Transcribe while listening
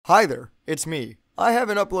Hi there, it's me. I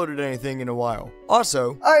haven't uploaded anything in a while.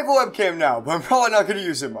 Also, I have a webcam now, but I'm probably not going to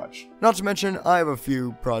use it much. Not to mention, I have a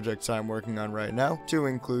few projects I'm working on right now, to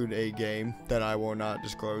include a game that I will not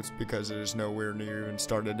disclose because it is nowhere near even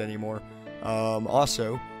started anymore.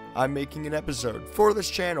 Also, I'm making an episode for this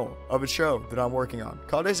channel of a show that I'm working on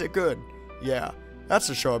called Is It Good? Yeah, that's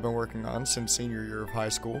the show I've been working on since senior year of high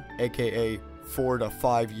school, aka 4 to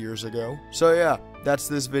 5 years ago. So yeah, that's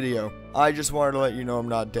this video. I just wanted to let you know I'm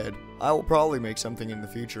not dead. I will probably make something in the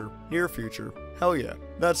future. Near future. Hell yeah.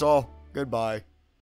 That's all. Goodbye.